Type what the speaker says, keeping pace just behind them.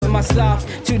my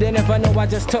stuff. True, they never know I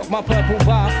just took my purple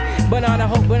bath. Banana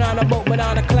hope, banana boat,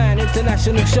 banana clan.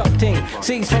 International shop team.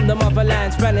 Seeds from the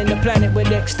motherland. Spanning the planet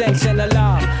with extension of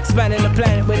love. Spanning the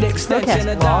planet with extension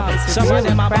of love. Some of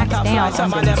them are back up,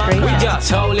 some of them are. We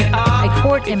just hold it up. A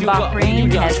court in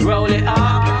Bahrain has roll it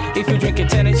up. If you drink a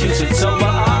tennis, you should sober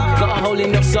up. Got a hole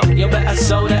in your sock, you better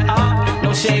sold it up.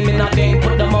 No shame in our game,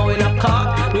 put the mo in a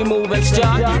cup. We move and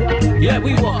start. Yeah,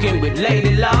 we walking with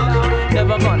lady luck.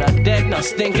 Never gonna dead, no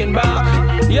stinking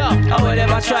rock. Yo, how will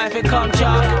them I try if it come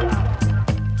chalk?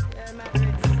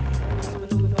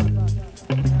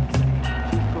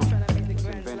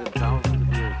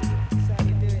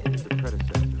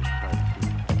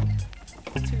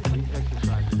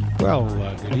 Well,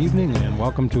 good evening and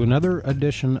welcome to another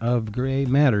edition of Gray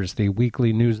Matters, the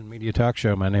weekly news and media talk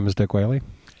show. My name is Dick Whaley.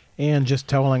 And just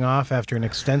toweling off after an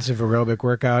extensive aerobic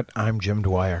workout, I'm Jim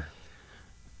Dwyer.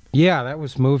 Yeah, that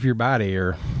was move your body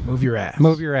or move your ass.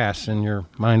 Move your ass and your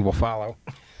mind will follow.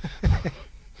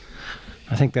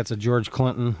 I think that's a George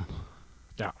Clinton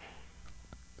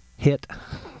hit.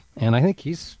 And I think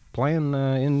he's playing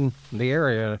in the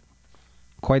area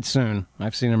quite soon.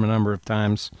 I've seen him a number of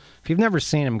times. If you've never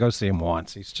seen him, go see him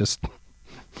once. He's just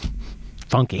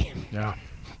funky. Yeah,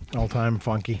 all-time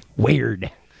funky. Weird.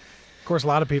 Of course, a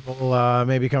lot of people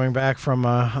may be coming back from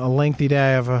a lengthy day.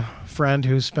 I have a friend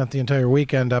who spent the entire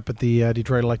weekend up at the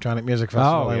Detroit Electronic Music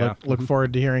Festival. Oh, yeah. I look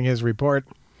forward to hearing his report.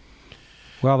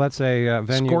 Well, that's a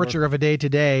venue. Scorcher of a day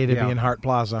today to be in Hart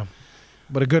Plaza.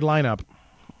 But a good lineup.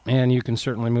 And you can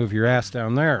certainly move your ass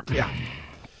down there. Yeah.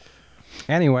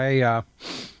 Anyway,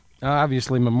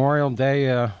 obviously Memorial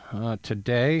Day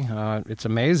today. It's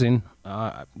amazing.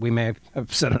 We may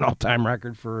have set an all-time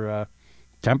record for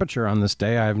temperature on this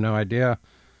day. I have no idea.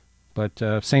 But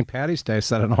St. Patty's Day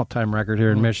set an all-time record here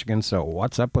in Michigan, so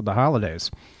what's up with the holidays?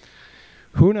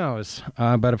 Who knows?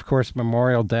 But, of course,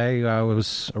 Memorial Day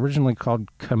was originally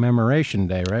called Commemoration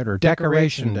Day, right? Or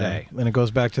Decoration Day. And it goes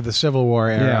back to the Civil War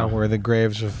era where the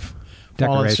graves of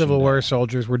fallen Civil War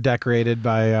soldiers were decorated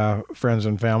by friends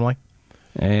and family.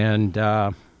 And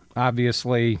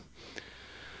obviously,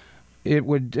 it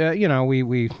would,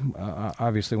 we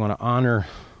obviously want to honor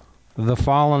the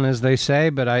fallen, as they say,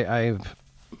 but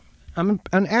I'm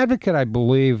an advocate, I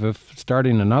believe, of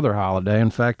starting another holiday.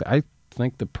 In fact, I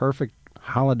think the perfect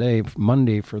holiday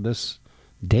Monday for this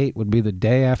date would be the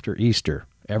day after Easter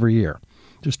every year.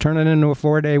 Just turn it into a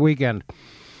 4-day weekend.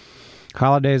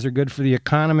 Holidays are good for the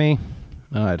economy.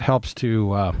 It helps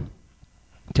to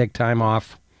take time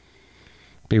off,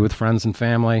 be with friends and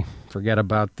family, forget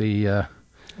about the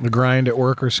grind at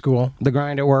work or school. The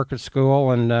grind at work or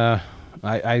school, and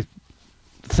I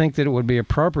think that it would be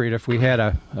appropriate if we had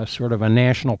a sort of a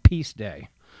National Peace Day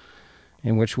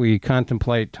in which we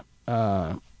contemplate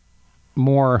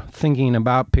more thinking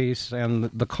about peace and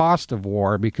the cost of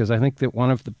war, because I think that one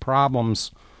of the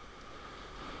problems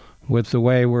with the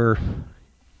way we're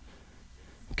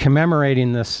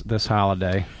commemorating this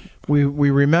holiday. We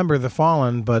remember the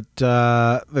fallen, but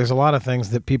there's a lot of things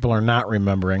that people are not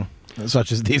remembering,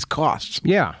 such as these costs.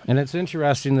 Yeah, and it's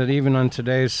interesting that even on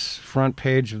today's front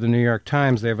page of the New York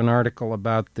Times, they have an article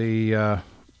about the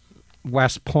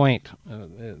West Point.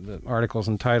 The article's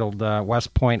entitled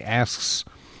West Point Asks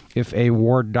If a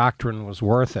War Doctrine Was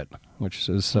Worth It, which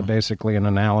is basically an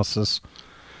analysis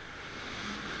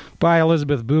by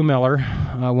Elizabeth Boomiller.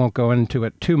 I won't go into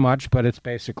it too much, but it's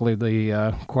basically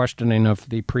the questioning of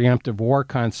the preemptive war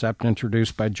concept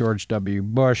introduced by George W.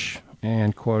 Bush,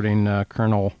 and quoting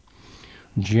Colonel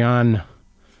John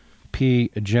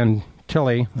P.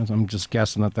 Gentile. I'm just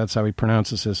guessing that that's how he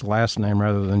pronounces his last name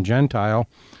rather than Gentile.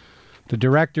 The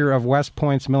director of West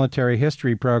Point's military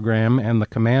history program and the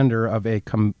commander of a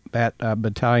combat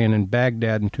battalion in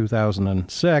Baghdad in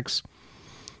 2006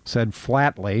 said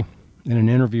flatly in an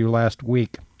interview last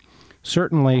week,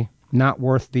 "Certainly not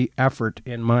worth the effort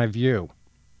in my view.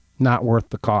 Not worth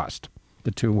the cost." The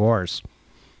two wars.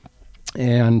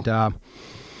 And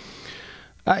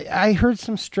I heard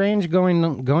some strange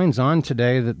goings on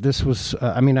today that this was,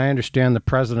 I understand the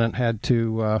president had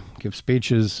to give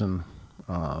speeches and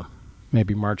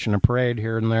maybe march in a parade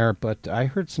here and there, but I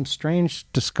heard some strange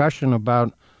discussion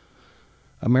about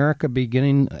America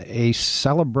beginning the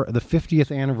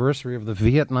 50th anniversary of the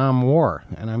Vietnam War.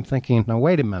 And I'm thinking, now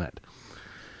wait a minute.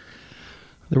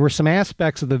 There were some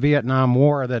aspects of the Vietnam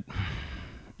War that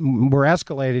were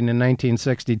escalating in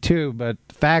 1962, but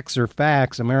facts are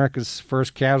facts. America's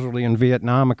first casualty in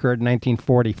Vietnam occurred in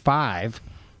 1945.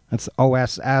 That's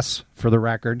OSS for the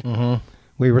record. Mm-hmm.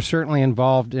 We were certainly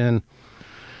involved in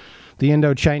the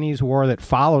Indo-Chinese War that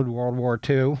followed World War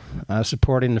II,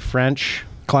 supporting the French.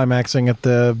 Climaxing at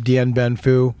the Dien Bien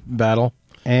Phu battle.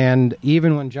 And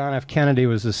even when John F. Kennedy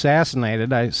was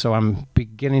assassinated, so I'm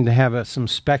beginning to have some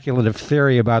speculative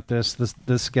theory about this.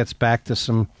 This gets back to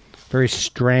some very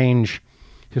strange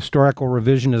historical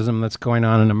revisionism that's going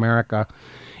on in America.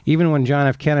 Even when John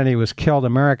F. Kennedy was killed,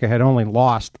 America had only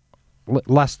lost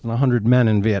less than 100 men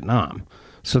in Vietnam.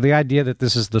 So the idea that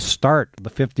this is the start, the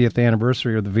 50th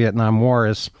anniversary of the Vietnam War,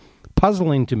 is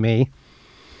puzzling to me.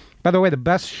 By the way, the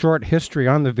best short history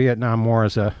on the Vietnam War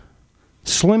is a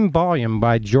slim volume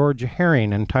by George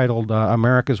Herring entitled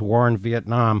America's War in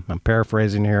Vietnam. I'm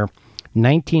paraphrasing here.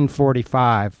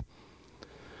 1945 to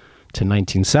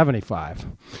 1975.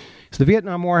 So the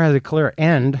Vietnam War has a clear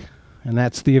end, and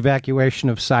that's the evacuation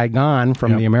of Saigon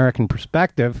from the American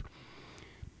perspective.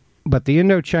 But the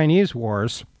Indo-Chinese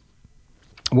Wars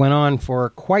went on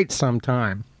for quite some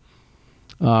time.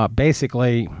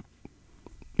 Basically,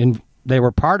 they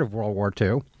were part of World War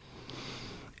II.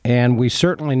 And we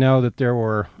certainly know that there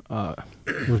was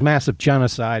massive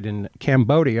genocide in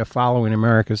Cambodia following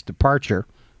America's departure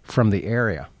from the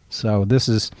area. So this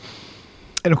is...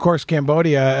 And, of course,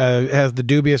 Cambodia has the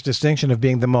dubious distinction of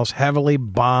being the most heavily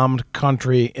bombed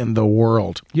country in the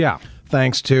world. Yeah.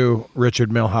 Thanks to Richard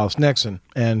Milhous Nixon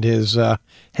and his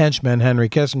henchman, Henry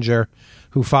Kissinger,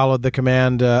 who followed the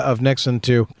command of Nixon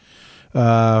to...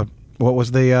 what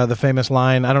was the famous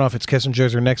line? I don't know if it's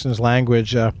Kissinger's or Nixon's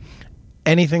language.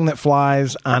 Anything that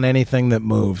flies on anything that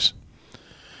moves.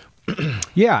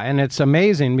 Yeah, and it's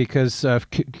amazing because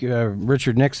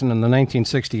Richard Nixon in the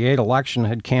 1968 election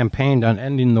had campaigned on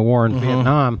ending the war in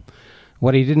Vietnam.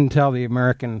 What he didn't tell the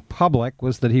American public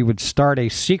was that he would start a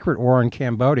secret war in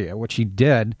Cambodia, which he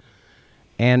did.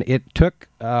 And it took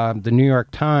the New York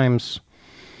Times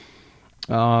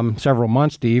several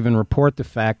months to even report the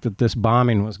fact that this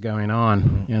bombing was going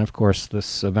on. And, of course,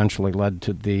 this eventually led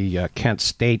to the Kent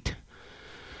State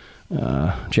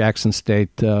Jackson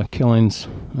State killings,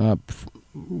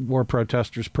 war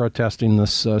protesters protesting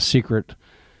this secret,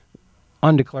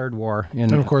 undeclared war.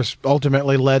 And, of course,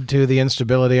 ultimately led to the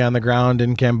instability on the ground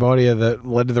in Cambodia that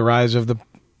led to the rise of the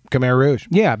Khmer Rouge.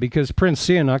 Yeah, because Prince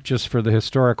Sihanouk, just for the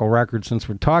historical record, since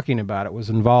we're talking about it, was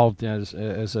involved as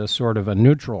a sort of a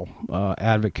neutral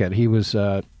advocate. He was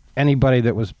anybody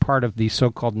that was part of the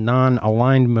so-called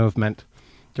non-aligned movement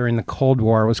during the Cold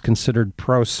War was considered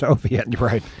pro-Soviet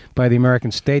by the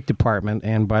American State Department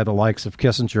and by the likes of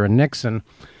Kissinger and Nixon.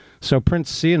 So Prince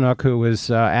Sihanouk, who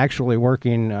was actually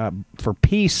working for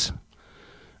peace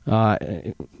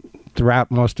throughout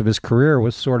most of his career,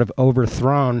 was sort of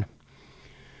overthrown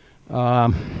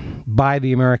by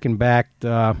the American-backed,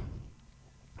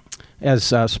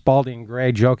 as Spalding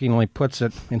Gray jokingly puts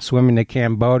it in Swimming to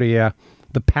Cambodia,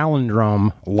 the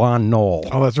palindrome Lon Nol.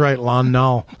 Oh, that's right, Lon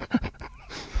Nol.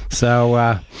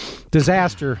 So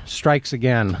disaster strikes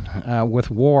again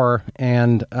with war,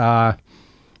 and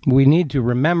we need to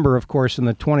remember, of course, in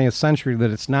the 20th century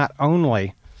that it's not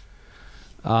only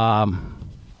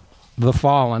the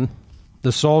fallen,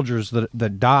 the soldiers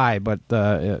that die, but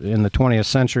in the 20th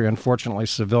century, unfortunately,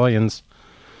 civilians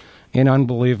in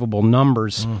unbelievable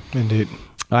numbers. Indeed.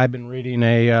 I've been reading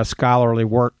a scholarly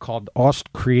work called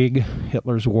Ostkrieg,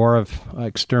 Hitler's War of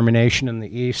Extermination in the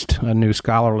East, a new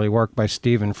scholarly work by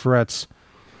Stephen Fritz.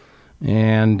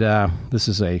 And this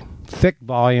is a thick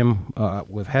volume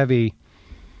with heavy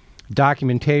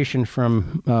documentation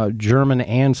from German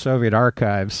and Soviet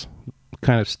archives,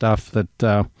 kind of stuff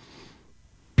that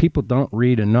people don't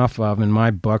read enough of in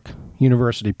my book,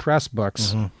 University Press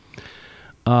books.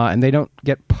 And they don't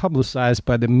get publicized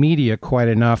by the media quite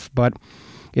enough, but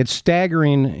it's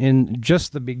staggering. In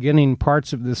just the beginning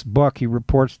parts of this book, he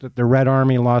reports that the Red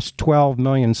Army lost 12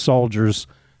 million soldiers,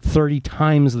 30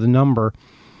 times the number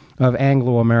of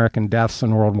Anglo-American deaths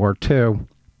in World War II.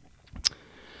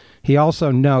 He also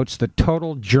notes that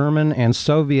total German and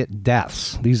Soviet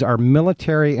deaths, these are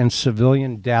military and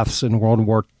civilian deaths in World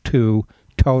War II,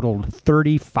 totaled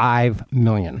 35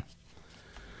 million.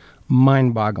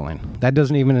 Mind-boggling. That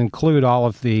doesn't even include all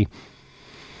of the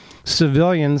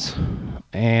civilians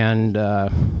and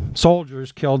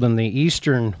soldiers killed in the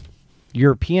Eastern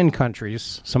European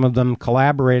countries. Some of them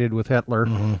collaborated with Hitler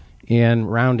in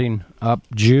rounding up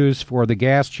Jews for the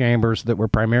gas chambers that were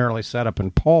primarily set up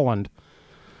in Poland.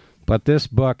 But this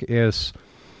book is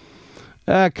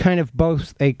kind of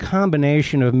both a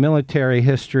combination of military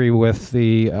history with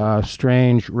the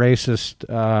strange racist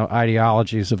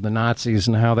ideologies of the Nazis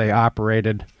and how they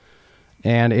operated.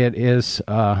 And it is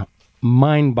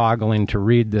mind-boggling to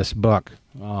read this book,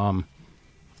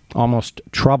 almost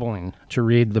troubling to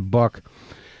read the book,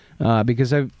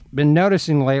 because I've been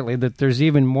noticing lately that there's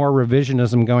even more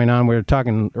revisionism going on. We were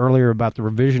talking earlier about the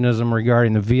revisionism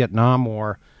regarding the Vietnam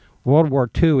War. World War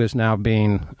II is now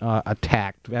being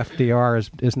attacked. FDR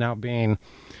is now being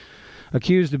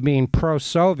accused of being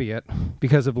pro-Soviet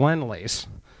because of Lend-Lease,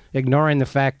 ignoring the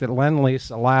fact that Lend-Lease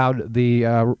allowed the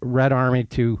Red Army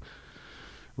to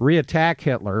reattack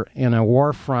Hitler in a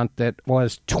war front that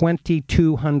was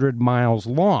 2,200 miles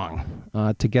long.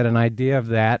 To get an idea of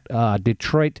that,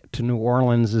 Detroit to New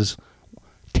Orleans is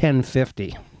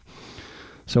 1,050.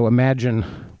 So imagine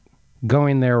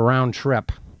going there round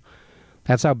trip.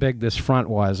 That's how big this front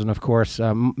was. And, of course,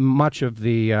 much of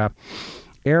the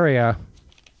area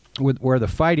where the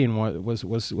fighting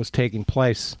was taking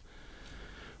place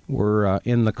were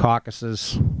in the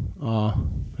Caucasus,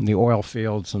 in the oil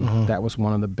fields, and that was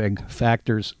one of the big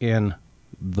factors in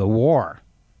the war.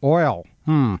 Oil.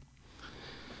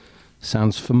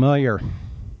 Sounds familiar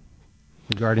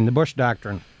regarding the Bush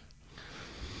Doctrine,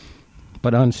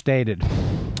 but unstated.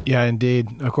 Yeah,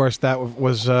 indeed. Of course, that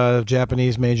was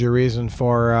Japanese major reason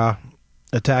for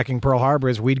attacking Pearl Harbor,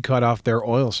 is we'd cut off their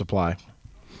oil supply.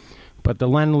 But the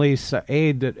Lend-Lease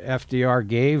aid that FDR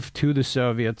gave to the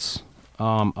Soviets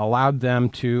allowed them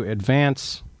to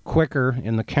advance quicker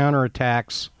in the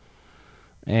counterattacks,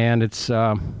 and it's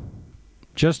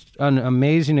just an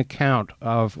amazing account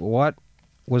of what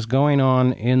was going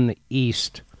on in the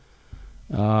East,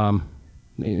 in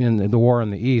the war in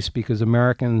the East, because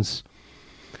Americans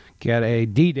get a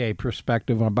D-Day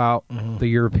perspective about the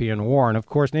European war. And, of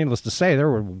course, needless to say, there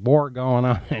was war going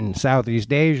on in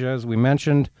Southeast Asia, as we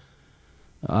mentioned.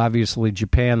 Obviously,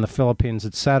 Japan, the Philippines,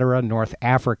 etc., North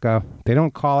Africa. They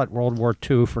don't call it World War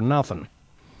II for nothing.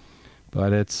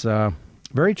 But it's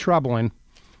very troubling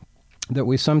that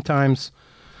we sometimes,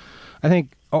 I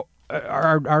think,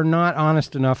 are not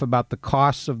honest enough about the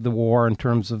costs of the war, in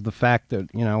terms of the fact that,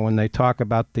 you know, when they talk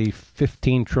about the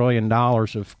 $15 trillion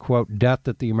of, quote, debt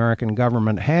that the American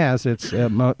government has, it's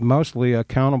mostly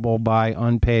accountable by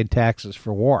unpaid taxes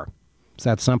for war. It's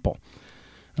that simple.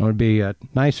 It would be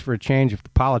nice for a change if the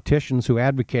politicians who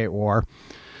advocate war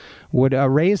would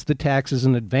raise the taxes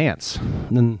in advance.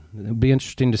 Then it would be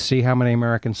interesting to see how many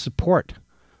Americans support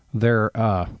their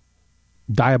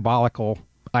diabolical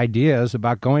ideas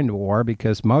about going to war,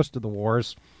 because most of the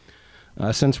wars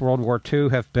since World War II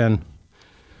have been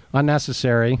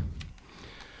unnecessary,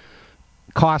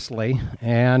 costly,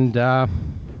 and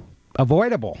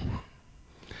avoidable.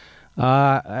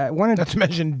 I wanted Not to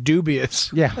mention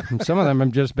dubious. Yeah, some of them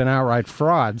have just been outright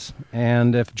frauds.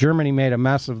 And if Germany made a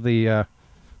mess of the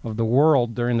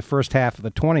world during the first half of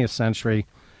the 20th century,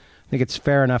 I think it's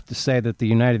fair enough to say that the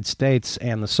United States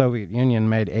and the Soviet Union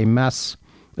made a mess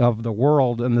of the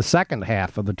world in the second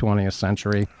half of the 20th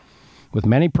century, with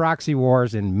many proxy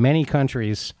wars in many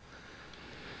countries.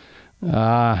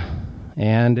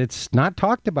 And it's not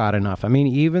talked about enough. I mean,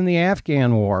 even the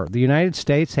Afghan war, the United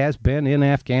States has been in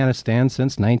Afghanistan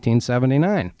since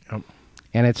 1979. Yep.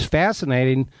 And it's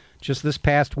fascinating. Just this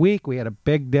past week, we had a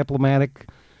big diplomatic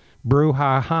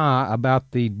brouhaha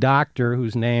about the doctor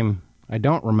whose name I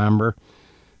don't remember,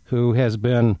 who has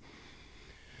been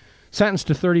sentenced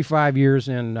to 35 years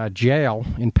in jail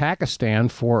in Pakistan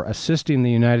for assisting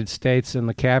the United States in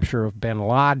the capture of bin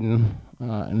Laden.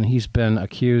 And he's been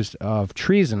accused of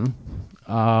treason,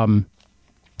 a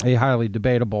highly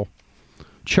debatable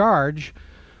charge.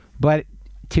 But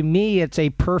to me, it's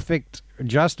a perfect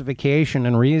justification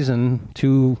and reason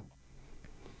to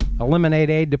eliminate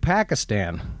aid to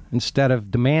Pakistan. Instead of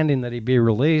demanding that he be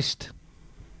released,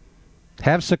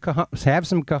 have some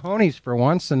cojones for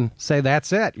once and say,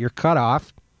 that's it, you're cut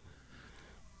off.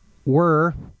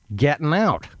 We're getting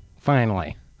out,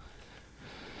 finally.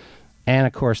 And,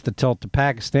 of course, the tilt to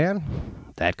Pakistan,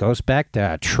 that goes back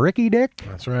to Tricky Dick.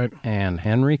 That's right. And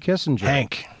Henry Kissinger.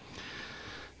 Hank.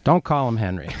 Don't call him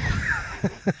Henry.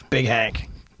 Big Hank.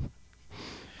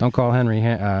 Don't call Henry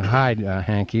Hyde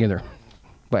Hank either.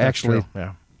 But That's actually, true.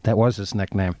 Yeah. That was his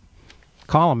nickname.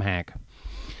 Call him Hank.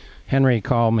 Henry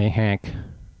called me Hank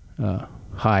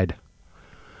Hyde.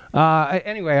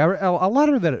 Anyway, a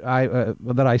letter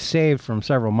that I saved from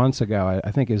several months ago,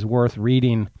 I think is worth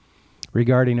reading,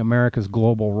 regarding America's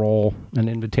global role, an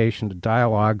invitation to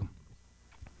dialogue,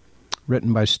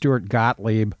 written by Stuart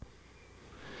Gottlieb,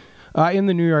 in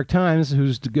the New York Times,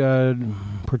 who's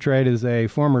portrayed as a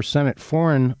former Senate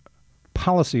foreign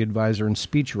policy advisor and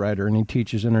speechwriter, and he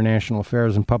teaches international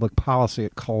affairs and public policy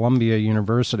at Columbia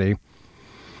University.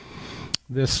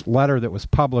 This letter that was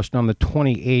published on the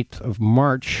 28th of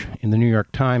March in the New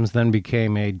York Times then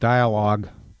became a dialogue,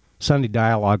 Sunday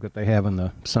dialogue that they have in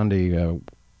the Sunday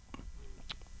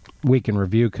Week in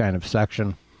Review kind of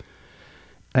section.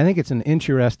 I think it's an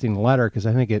interesting letter because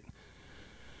I think it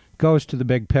goes to the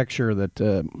big picture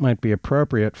that might be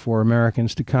appropriate for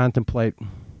Americans to contemplate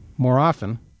more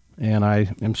often, and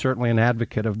I am certainly an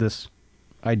advocate of this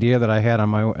idea that I had on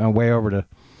my way over to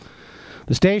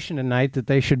the station tonight, that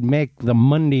they should make the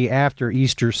Monday after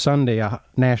Easter Sunday a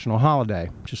national holiday.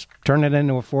 Just turn it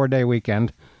into a 4-day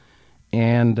weekend,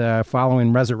 and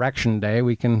following Resurrection Day,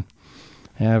 we can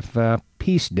have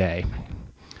Peace Day.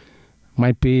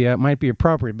 Might be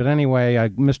appropriate. But anyway,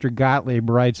 Mr. Gottlieb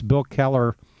writes, Bill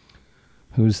Keller,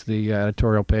 who's the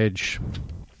editorial page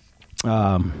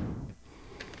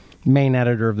main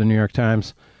editor of the New York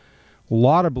Times,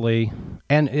 laudably,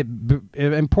 and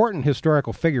important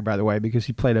historical figure, by the way, because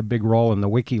he played a big role in the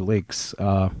WikiLeaks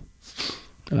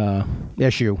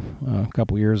issue a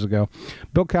couple years ago.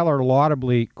 Bill Keller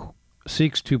laudably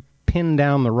seeks to pin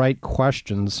down the right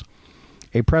questions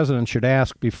a president should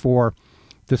ask before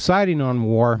deciding on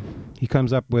war. He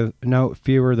comes up with no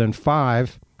fewer than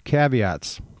 5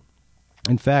 caveats.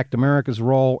 In fact, America's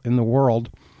role in the world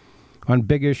on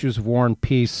big issues of war and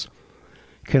peace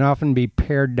can often be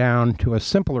pared down to a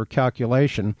simpler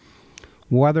calculation: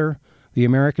 whether the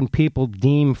American people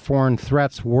deem foreign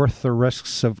threats worth the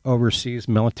risks of overseas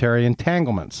military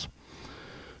entanglements.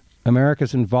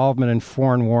 America's involvement in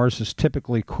foreign wars has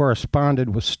typically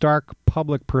corresponded with stark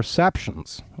public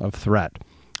perceptions of threat.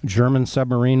 German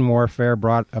submarine warfare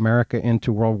brought America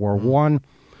into World War I.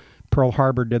 Pearl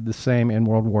Harbor did the same in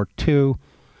World War II.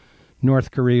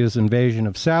 North Korea's invasion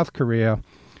of South Korea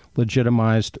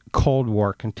legitimized Cold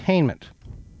War containment.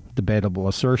 Debatable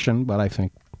assertion, but I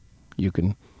think you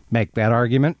can make that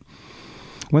argument.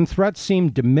 When threats seem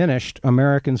diminished,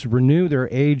 Americans renew their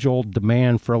age-old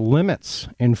demand for limits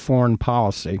in foreign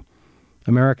policy.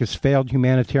 America's failed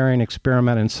humanitarian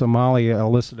experiment in Somalia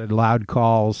elicited loud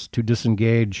calls to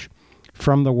disengage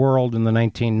from the world in the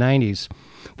 1990s.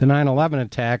 The 9/11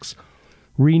 attacks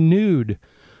renewed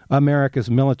America's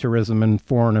militarism in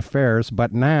foreign affairs,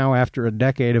 but now, after a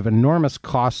decade of enormous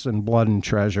costs in blood and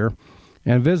treasure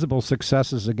and visible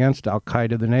successes against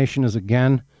al-Qaeda, the nation is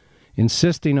again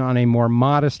insisting on a more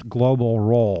modest global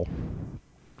role.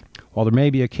 While there may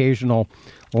be occasional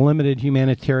limited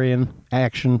humanitarian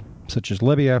action, such as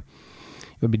Libya,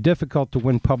 it would be difficult to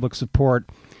win public support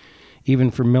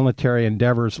even for military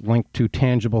endeavors linked to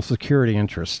tangible security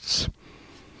interests.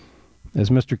 As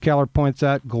Mr. Keller points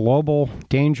out, global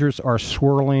dangers are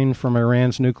swirling from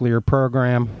Iran's nuclear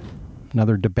program,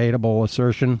 another debatable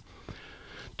assertion,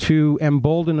 to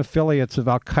embolden affiliates of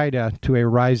al-Qaeda to a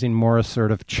rising, more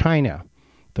assertive China.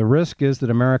 The risk is that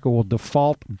America will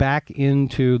default back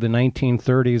into the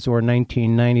 1930s or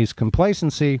 1990s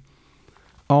complacency,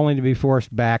 only to be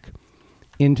forced back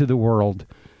into the world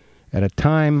at a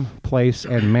time, place,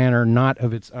 and manner not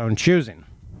of its own choosing.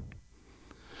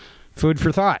 Food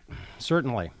for thought,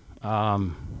 certainly.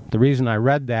 The reason I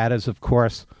read that is, of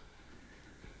course,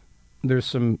 there's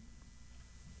some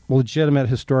legitimate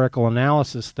historical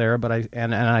analysis there, but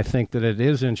I think that it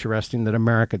is interesting that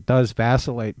America does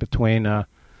vacillate between a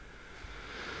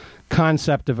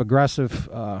concept of aggressive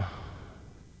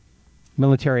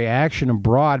military action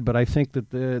abroad, but I think that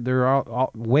there are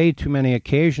way too many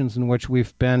occasions in which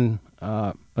we've been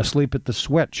asleep at the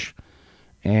switch,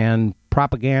 and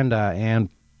propaganda and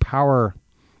power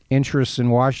interests in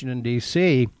Washington,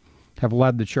 D.C. have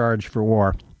led the charge for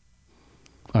war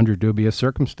under dubious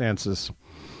circumstances.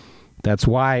 That's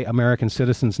why American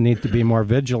citizens need to be more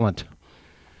vigilant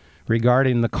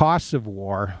regarding the costs of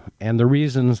war and the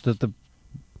reasons that the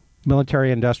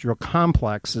military-industrial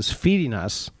complex is feeding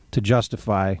us to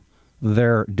justify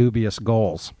their dubious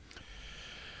goals.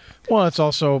 Well, it's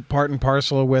also part and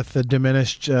parcel with the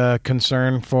diminished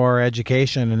concern for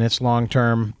education and its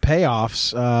long-term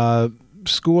payoffs.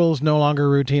 Schools no longer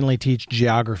routinely teach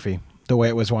geography the way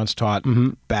it was once taught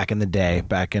back in the day,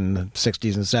 back in the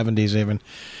 60s and 70s even.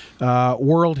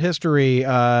 World history.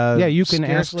 You can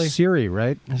ask Siri,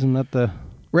 right? Isn't that the...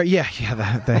 Right,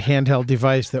 the handheld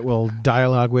device that will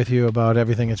dialogue with you about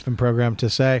everything it's been programmed to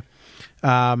say.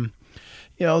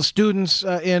 Students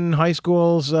in high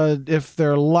schools, if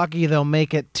they're lucky, they'll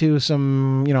make it to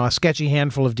some, a sketchy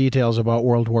handful of details about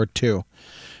World War II.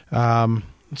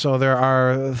 So there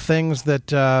are things that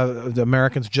the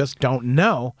Americans just don't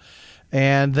know,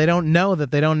 and they don't know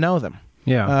that they don't know them.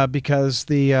 Yeah. Because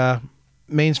the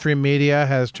mainstream media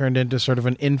has turned into sort of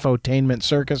an infotainment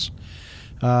circus.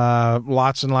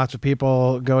 Lots and lots of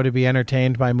people go to be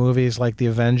entertained by movies like The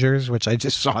Avengers, which I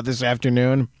just saw this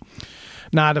afternoon.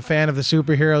 Not a fan of the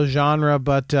superhero genre,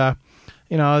 but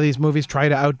these movies try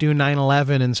to outdo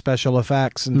 9/11 in special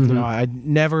effects, and I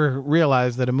never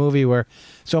realized that a movie where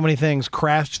so many things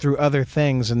crashed through other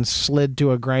things and slid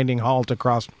to a grinding halt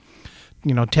across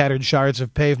tattered shards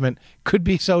of pavement could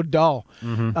be so dull.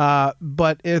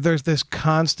 But there's this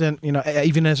constant,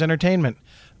 even as entertainment,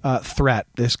 threat,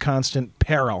 this constant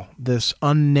peril, this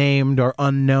unnamed or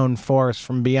unknown force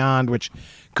from beyond, which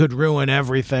could ruin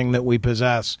everything that we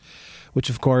possess, which,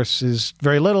 of course, is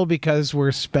very little because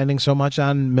we're spending so much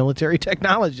on military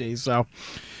technology. So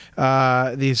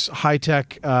these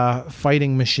high-tech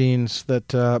fighting machines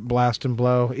that blast and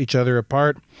blow each other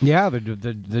apart. Yeah,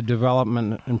 the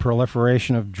development and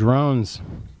proliferation of drones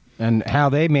and how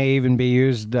they may even be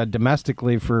used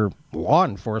domestically for law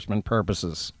enforcement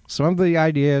purposes. Some of the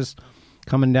ideas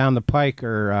coming down the pike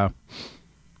are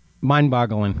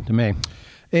mind-boggling to me.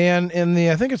 And in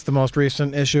I think it's the most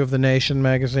recent issue of The Nation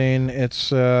magazine.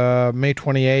 It's May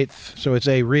 28th, so it's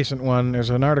a recent one. There's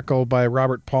an article by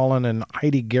Robert Paulin and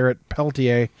Heidi Garrett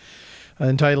Peltier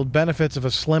entitled Benefits of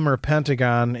a Slimmer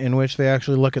Pentagon, in which they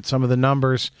actually look at some of the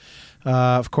numbers.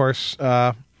 Of course,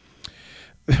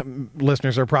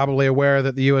 listeners are probably aware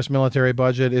that the U.S. military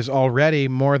budget is already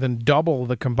more than double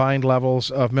the combined levels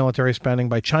of military spending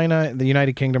by China, the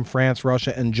United Kingdom, France,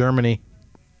 Russia, and Germany.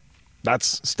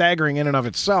 That's staggering in and of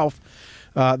itself.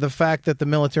 The fact that the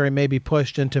military may be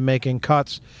pushed into making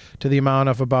cuts to the amount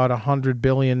of about $100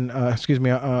 billion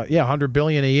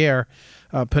a year.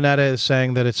 Panetta is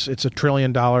saying that it's $1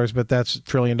 trillion, but that's $1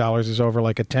 trillion is over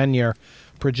like a 10-year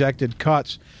projected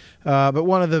cuts. But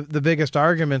one of the biggest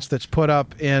arguments that's put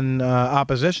up in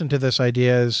opposition to this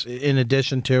idea is, in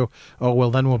addition to,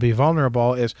 then we'll be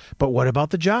vulnerable, is, but what about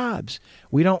the jobs?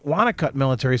 We don't want to cut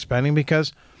military spending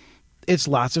because it's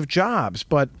lots of jobs.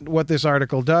 But what this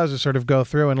article does is sort of go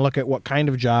through and look at what kind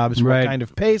of jobs, what kind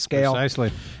of pay scale,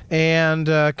 precisely, and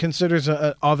considers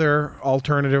other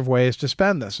alternative ways to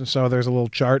spend this. And so there's a little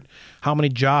chart. How many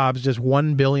jobs does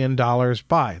 $1 billion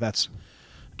buy? That's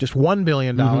just $1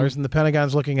 billion, and the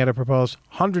Pentagon's looking at a proposed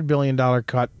 $100 billion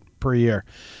cut per year.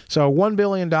 So $1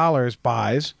 billion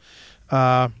buys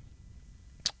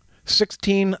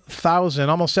 16,000,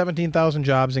 almost 17,000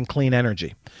 jobs in clean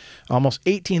energy, almost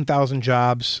 18,000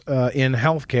 jobs in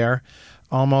healthcare,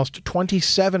 almost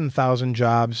 27,000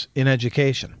 jobs in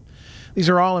education. These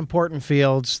are all important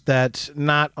fields that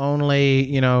not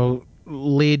only,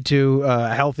 lead to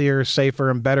healthier,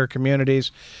 safer, and better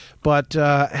communities, but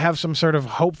have some sort of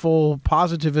hopeful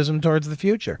positivism towards the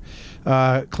future.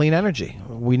 Clean energy.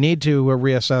 We need to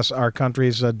reassess our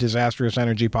country's disastrous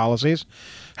energy policies.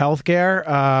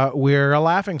 Healthcare, we're a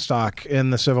laughingstock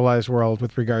in the civilized world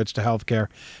with regards to healthcare.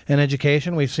 And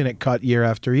education, we've seen it cut year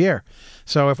after year.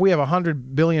 So if we have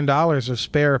 $100 billion of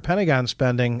spare Pentagon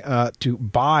spending to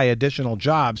buy additional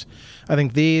jobs, I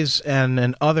think these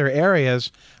and other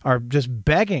areas are just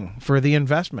begging for the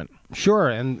investment. Sure,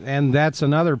 and that's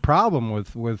another problem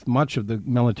with much of the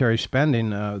military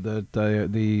spending that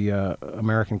the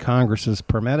American Congress has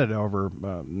permitted over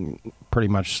pretty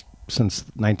much since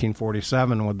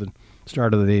 1947 with the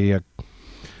start of the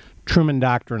Truman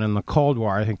Doctrine and the Cold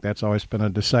War. I think that's always been a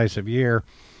decisive year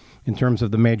in terms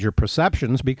of the major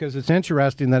perceptions, because it's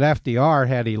interesting that FDR,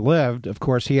 had he lived, of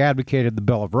course, he advocated the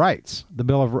Bill of Rights,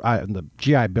 the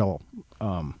GI Bill,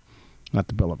 not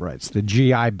the Bill of Rights, the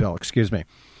GI Bill, excuse me.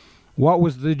 What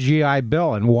was the GI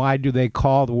Bill, and why do they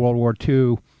call the World War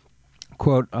II,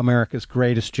 quote, America's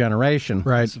greatest generation?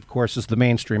 Right. This, of course, is the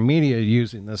mainstream media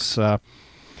using this.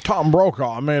 Tom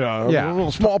Brokaw made a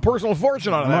little small personal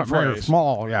fortune out of that very phrase.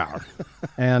 Small, yeah.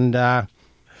 And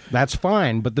that's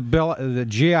fine, but the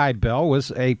GI Bill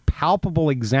was a palpable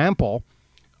example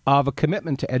of a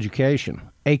commitment to education,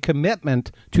 a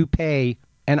commitment to pay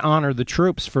and honor the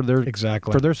troops for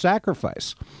their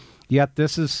sacrifice. Yet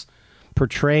this is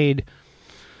portrayed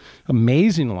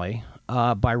amazingly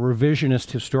by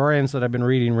revisionist historians that I've been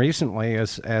reading recently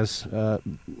as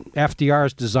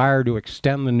FDR's desire to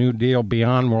extend the New Deal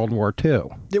beyond World War II.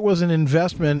 It was an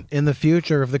investment in the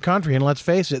future of the country, and let's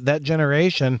face it, that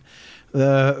generation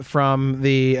from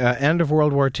the end of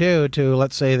World War II to,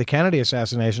 let's say, the Kennedy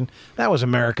assassination, that was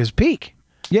America's peak.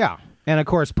 Yeah. And, of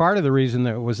course, part of the reason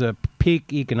that it was a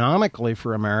peak economically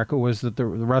for America was that the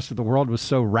rest of the world was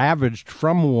so ravaged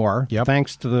from war,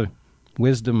 thanks to the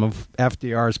wisdom of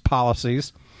FDR's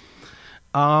policies,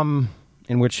 in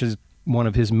which is one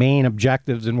of his main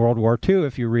objectives in World War II,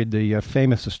 if you read the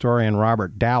famous historian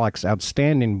Robert Dallek's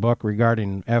outstanding book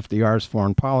regarding FDR's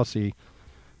foreign policy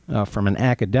from an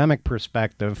academic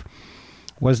perspective,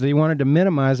 was that he wanted to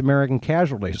minimize American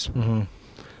casualties. Mm-hmm.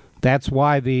 That's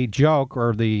why the joke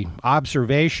or the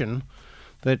observation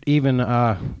that even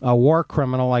a war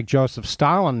criminal like Joseph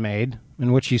Stalin made,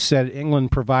 in which he said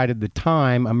England provided the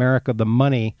time, America the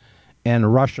money,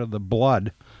 and Russia the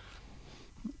blood,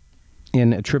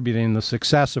 in attributing the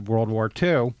success of World War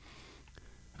II,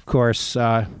 Of course,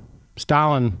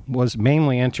 Stalin was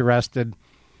mainly interested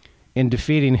in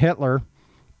defeating Hitler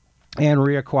and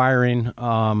reacquiring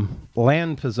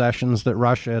land possessions that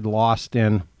Russia had lost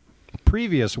in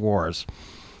previous wars,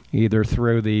 either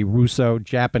through the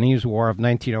Russo-Japanese War of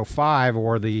 1905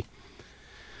 or the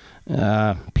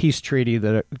peace treaty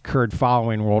that occurred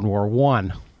following World War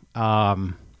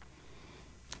I.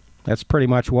 That's pretty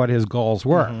much what his goals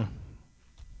were.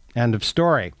 Mm-hmm. End of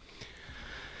story.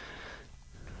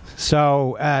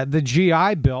 So the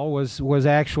GI Bill was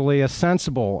actually a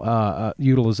sensible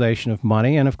utilization of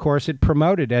money, and of course it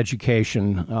promoted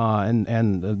education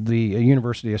and the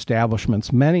university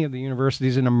establishments. Many of the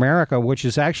universities in America, which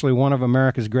is actually one of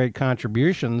America's great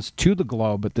contributions to the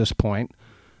globe at this point,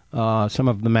 some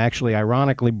of them actually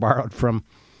ironically borrowed from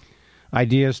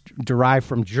ideas derived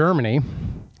from Germany,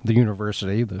 the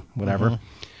university, the whatever.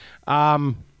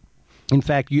 Mm-hmm. In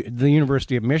fact, the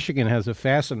University of Michigan has a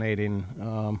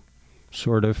fascinating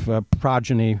sort of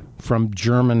progeny from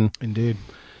German, indeed,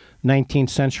 19th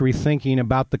century thinking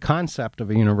about the concept of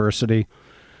a university.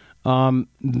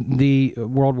 The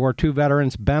World War II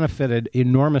veterans benefited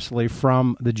enormously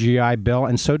from the GI Bill,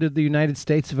 and so did the United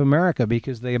States of America,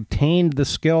 because they obtained the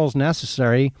skills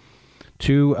necessary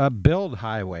to build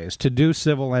highways, to do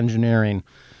civil engineering,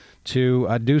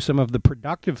 to do some of the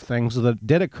productive things that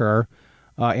did occur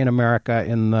in America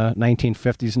in the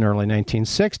 1950s and early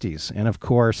 1960s. And, of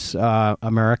course,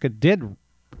 America did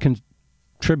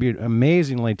contribute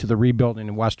amazingly to the rebuilding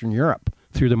in Western Europe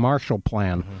through the Marshall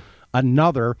Plan. Mm-hmm.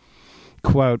 Another,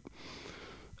 quote,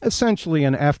 essentially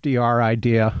an FDR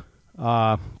idea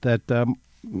that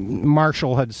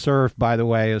Marshall had served, by the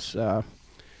way, as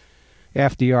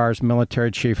FDR's military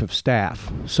chief of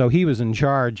staff. So he was in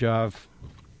charge of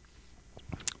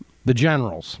the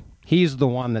generals. He's the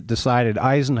one that decided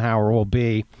Eisenhower will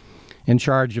be in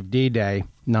charge of D-Day,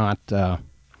 not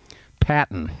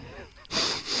Patton.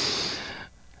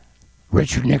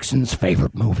 Richard Nixon's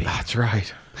favorite movie. That's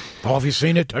right. Oh, have you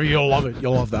seen it? You'll love it.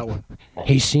 You'll love that one.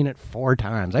 He's seen it 4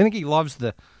 times. I think he loves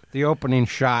the opening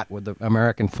shot with the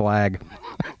American flag.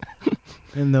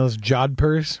 And those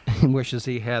jodhpurs. He wishes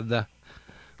he had the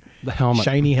helmet.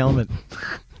 Shiny helmet.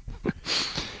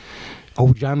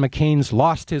 Oh, John McCain's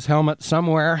lost his helmet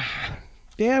somewhere.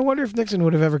 Yeah, I wonder if Nixon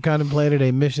would have ever contemplated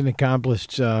a mission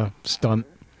accomplished stunt.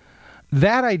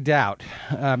 That I doubt,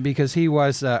 because he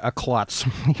was a klutz.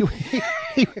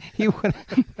 he would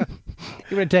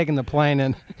have taken the plane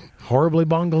and horribly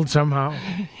bungled somehow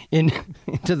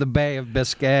into the Bay of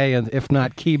Biscay, and if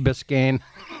not Key Biscayne.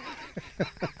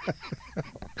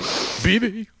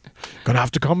 BB, gonna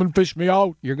have to come and fish me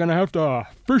out. You're gonna have to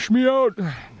fish me out.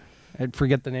 I'd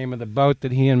forget the name of the boat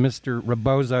that he and Mr.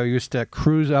 Rebozo used to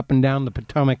cruise up and down the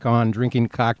Potomac on, drinking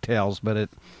cocktails, but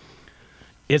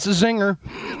it's a zinger.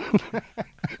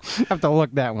 Have to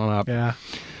look that one up. Yeah.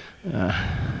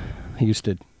 He used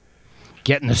to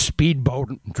get in a speedboat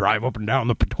and drive up and down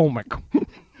the Potomac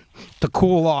to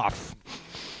cool off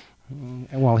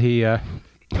while he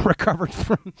recovered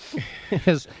from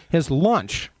his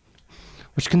lunch,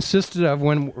 which consisted of,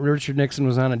 when Richard Nixon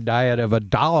was on a diet, of a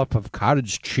dollop of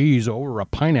cottage cheese over a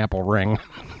pineapple ring.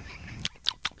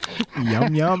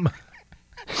 Yum, yum.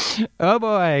 Oh,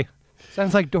 boy.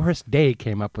 Sounds like Doris Day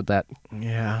came up with that.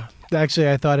 Yeah. Actually,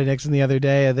 I thought of Nixon the other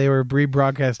day. They were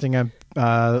rebroadcasting on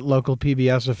local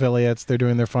PBS affiliates. They're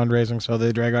doing their fundraising, so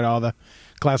they drag out all the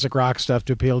classic rock stuff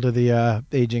to appeal to the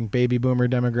aging baby boomer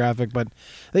demographic. But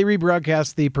they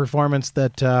rebroadcast the performance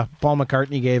that Paul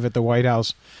McCartney gave at the White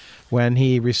House when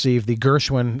he received the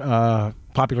Gershwin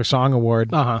Popular Song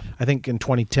Award, I think in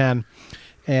 2010.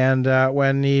 And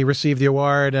when he received the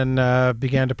award and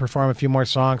began to perform a few more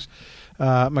songs,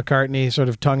 McCartney, sort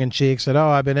of tongue-in-cheek, said, "Oh,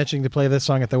 I've been itching to play this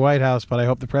song at the White House, but I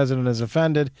hope the president is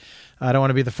offended. I don't want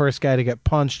to be the first guy to get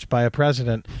punched by a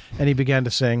president." And he began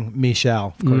to sing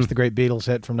Michelle, of course, the great Beatles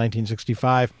hit from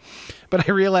 1965. But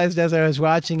I realized as I was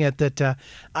watching it that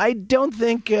I don't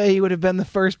think he would have been the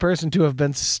first person to have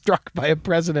been struck by a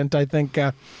president. I think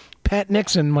Pat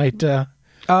Nixon might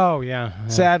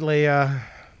sadly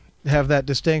have that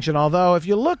distinction. Although if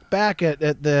you look back at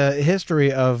the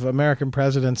history of American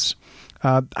presidents,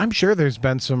 I'm sure there's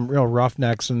been some real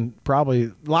roughnecks, and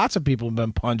probably lots of people have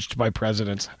been punched by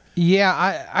presidents.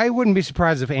 Yeah, I wouldn't be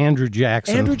surprised if Andrew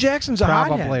Jackson. Andrew Jackson's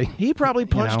probably a hothead. He probably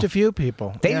punched a few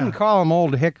people. They didn't call him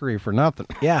Old Hickory for nothing.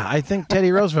 Yeah, I think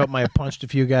Teddy Roosevelt might have punched a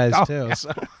few guys too. Yeah.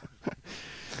 So.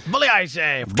 Bully, I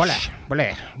say.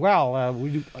 Bully. Well,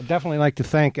 we definitely like to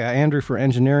thank Andrew for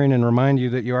engineering, and remind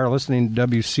you that you are listening to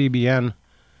WCBN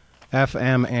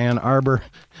FM Ann Arbor.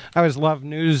 I always love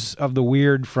News of the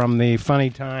Weird from the Funny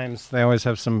Times. They always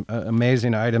have some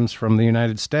amazing items from the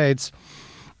United States.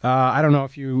 I don't know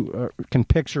if you can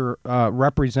picture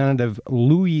Representative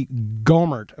Louis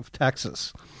Gohmert of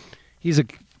Texas. He's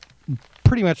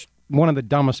pretty much one of the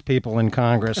dumbest people in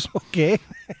Congress. Okay.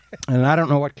 And I don't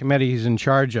know what committee he's in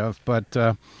charge of, but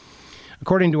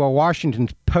according to a Washington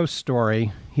Post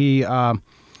story, he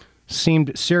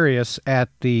seemed serious at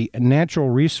the Natural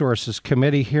Resources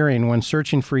Committee hearing when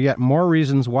searching for yet more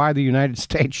reasons why the United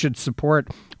States should support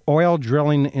oil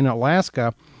drilling in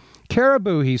Alaska.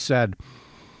 Caribou, he said,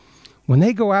 when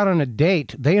they go out on a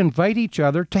date, they invite each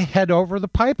other to head over the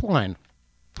pipeline.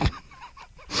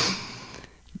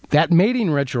 That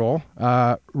mating ritual,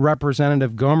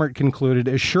 Representative Gohmert concluded,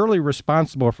 is surely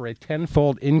responsible for a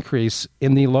tenfold increase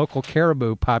in the local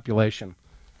caribou population.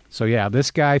 So, yeah,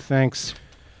 this guy thinks...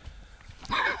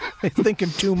 He's thinking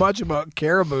too much about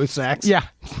caribou sex. Yeah.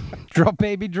 Drill,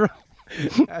 baby, drill.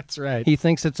 That's right. He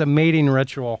thinks it's a mating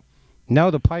ritual.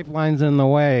 No, the pipeline's in the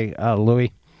way,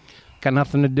 Louis. Got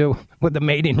nothing to do with the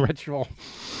mating ritual.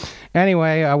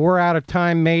 Anyway, we're out of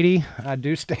time, matey.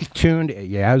 Do stay tuned.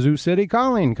 Yazoo City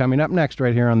Calling coming up next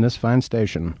right here on this fine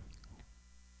station.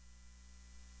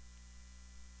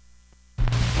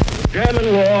 The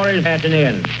German war is at an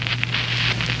end.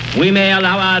 We may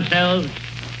allow ourselves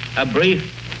a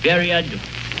brief period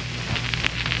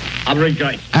of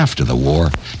rejoicing. After the war,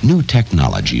 new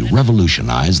technology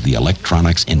revolutionized the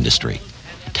electronics industry.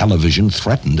 Television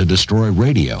threatened to destroy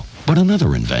radio, but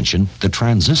another invention, the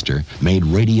transistor, made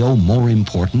radio more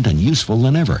important and useful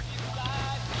than ever.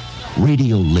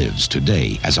 Radio lives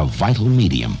today as a vital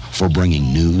medium for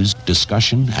bringing news,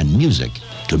 discussion, and music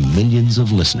to millions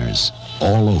of listeners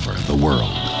all over the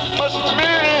world.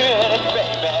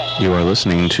 You are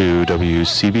listening to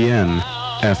WCBN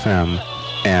FM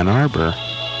Ann Arbor.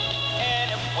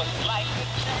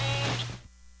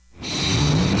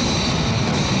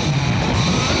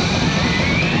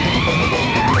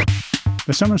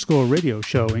 The Summer School Radio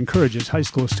Show encourages high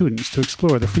school students to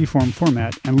explore the freeform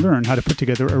format and learn how to put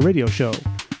together a radio show.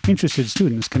 Interested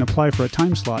students can apply for a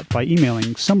time slot by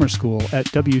emailing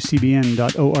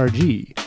summerschool@wcbn.org.